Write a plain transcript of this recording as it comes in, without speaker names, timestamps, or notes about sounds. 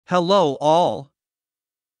Hello all.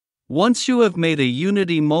 Once you have made a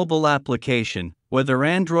Unity mobile application, whether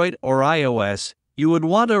Android or iOS, you would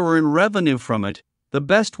want to earn revenue from it the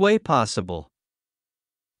best way possible.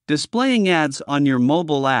 Displaying ads on your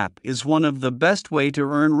mobile app is one of the best way to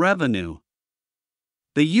earn revenue.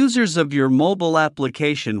 The users of your mobile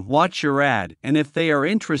application watch your ad, and if they are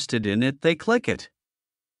interested in it, they click it.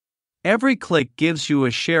 Every click gives you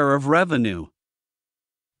a share of revenue.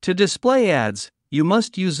 To display ads, you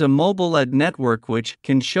must use a mobile ad network which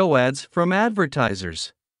can show ads from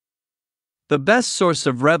advertisers. The best source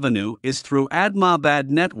of revenue is through Admob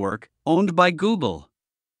Ad Network, owned by Google.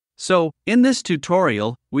 So, in this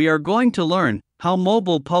tutorial, we are going to learn how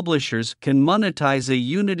mobile publishers can monetize a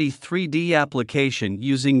Unity 3D application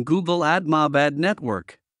using Google Admob Ad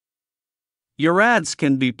Network. Your ads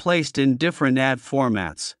can be placed in different ad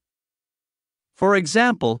formats. For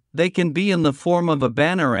example, they can be in the form of a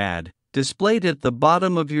banner ad, displayed at the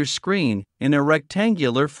bottom of your screen in a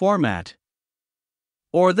rectangular format.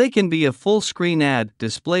 Or they can be a full-screen ad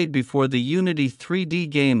displayed before the Unity 3D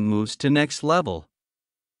game moves to next level.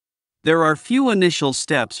 There are few initial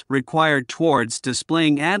steps required towards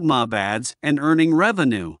displaying Admob ads and earning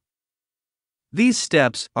revenue. These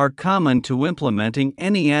steps are common to implementing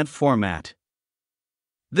any ad format.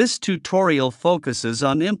 This tutorial focuses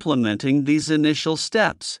on implementing these initial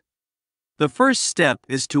steps. The first step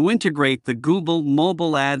is to integrate the Google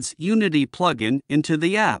Mobile Ads Unity plugin into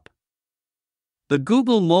the app. The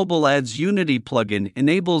Google Mobile Ads Unity plugin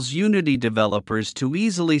enables Unity developers to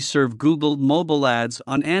easily serve Google Mobile Ads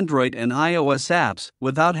on Android and iOS apps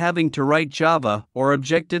without having to write Java or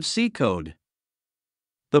Objective-C code.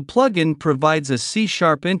 The plugin provides a C#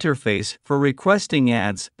 interface for requesting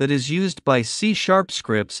ads that is used by C#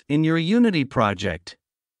 scripts in your Unity project.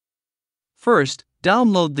 First,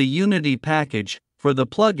 download the Unity package for the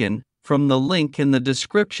plugin from the link in the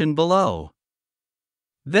description below.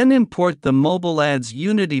 Then import the Mobile Ads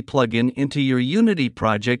Unity plugin into your Unity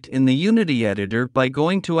project in the Unity editor by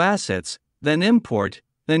going to Assets, then Import,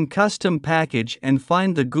 then Custom Package, and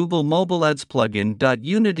find the Google Mobile Ads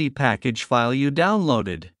plugin.unity package file you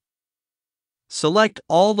downloaded. Select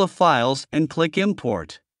all the files and click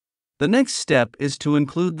Import. The next step is to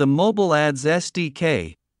include the Mobile Ads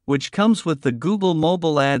SDK, which comes with the Google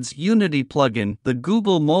Mobile Ads Unity plugin. The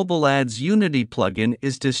Google Mobile Ads Unity plugin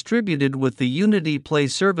is distributed with the Unity Play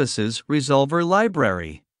Services Resolver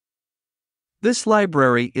library. This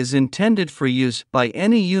library is intended for use by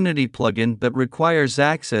any Unity plugin that requires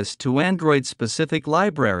access to Android-specific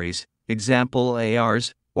libraries, example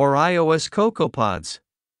ARs, or iOS CocoaPods.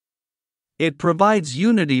 It provides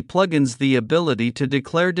Unity plugins the ability to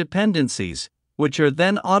declare dependencies, which are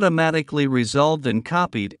then automatically resolved and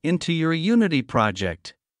copied into your Unity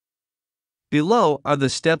project. Below are the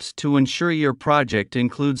steps to ensure your project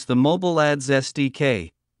includes the Mobile Ads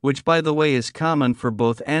SDK, which by the way is common for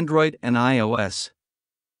both Android and iOS.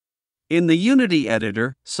 In the Unity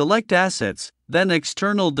editor, select Assets, then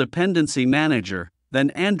External Dependency Manager, then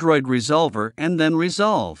Android Resolver, and then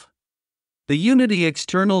Resolve. The Unity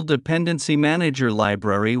External Dependency Manager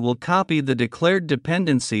library will copy the declared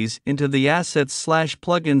dependencies into the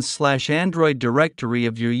Assets/Plugins/Android directory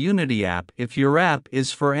of your Unity app if your app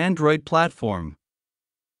is for Android platform,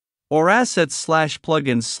 or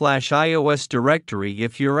Assets/Plugins/iOS directory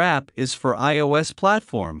if your app is for iOS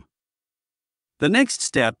platform. The next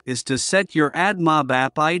step is to set your Admob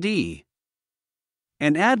App ID.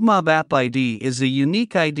 An Admob App ID is a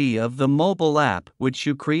unique ID of the mobile app which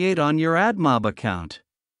you create on your Admob account.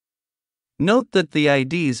 Note that the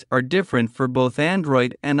IDs are different for both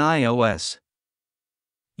Android and iOS.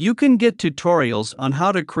 You can get tutorials on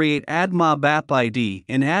how to create Admob App ID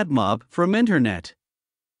in Admob from internet.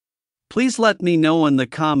 Please let me know in the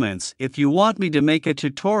comments if you want me to make a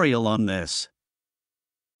tutorial on this.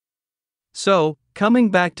 So, coming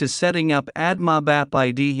back to setting up Admob App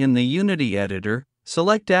ID in the Unity editor,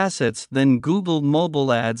 select Assets, then Google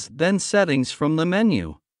Mobile Ads, then Settings from the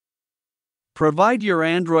menu. Provide your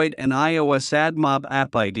Android and iOS Admob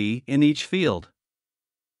App ID in each field.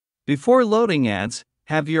 Before loading ads,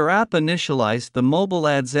 have your app initialize the Mobile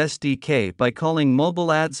Ads SDK by calling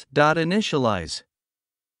mobileads.initialize.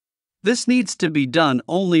 This needs to be done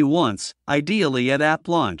only once, ideally at app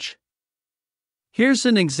launch. Here's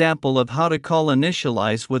an example of how to call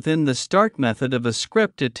initialize within the start method of a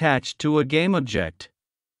script attached to a game object.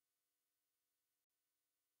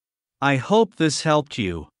 I hope this helped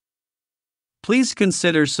you. Please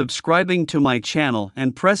consider subscribing to my channel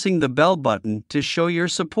and pressing the bell button to show your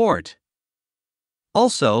support.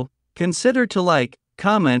 Also, consider to like,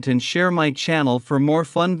 comment and share my channel for more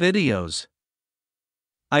fun videos.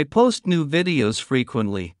 I post new videos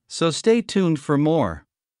frequently, so stay tuned for more.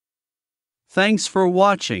 Thanks for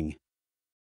watching.